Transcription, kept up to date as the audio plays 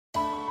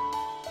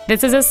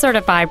This is a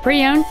certified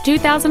pre-owned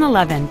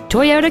 2011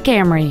 Toyota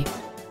Camry.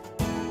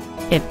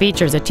 It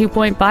features a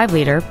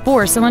 2.5-liter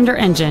four-cylinder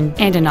engine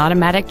and an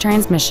automatic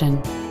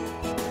transmission.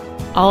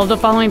 All of the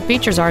following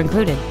features are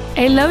included: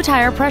 a low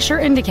tire pressure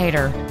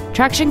indicator,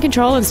 traction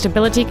control and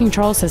stability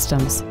control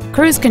systems,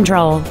 cruise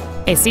control,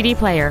 a CD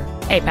player,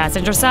 a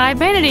passenger side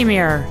vanity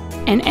mirror,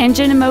 an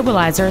engine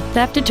immobilizer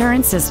theft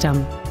deterrent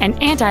system, an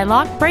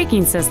anti-lock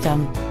braking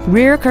system,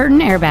 rear curtain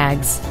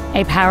airbags,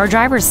 a power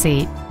driver's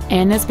seat,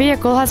 and this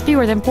vehicle has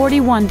fewer than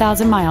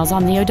 41,000 miles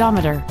on the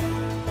odometer.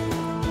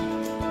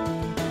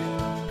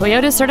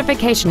 Toyota's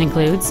certification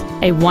includes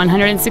a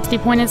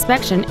 160-point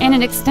inspection and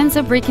an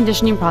extensive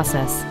reconditioning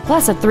process,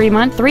 plus a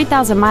 3-month,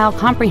 3,000-mile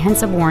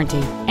comprehensive warranty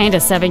and a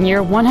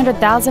 7-year,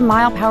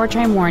 100,000-mile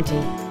powertrain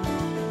warranty.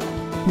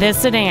 This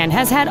sedan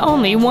has had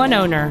only one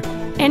owner,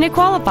 and it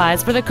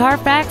qualifies for the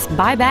Carfax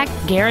buyback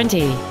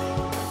guarantee.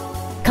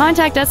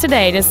 Contact us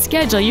today to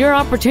schedule your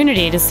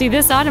opportunity to see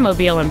this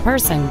automobile in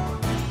person.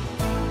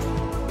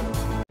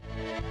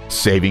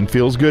 Saving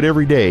feels good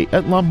every day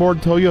at Lombard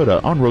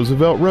Toyota on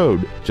Roosevelt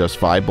Road, just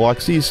 5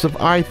 blocks east of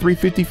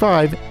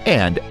I-355,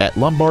 and at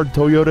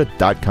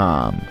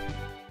lombardtoyota.com.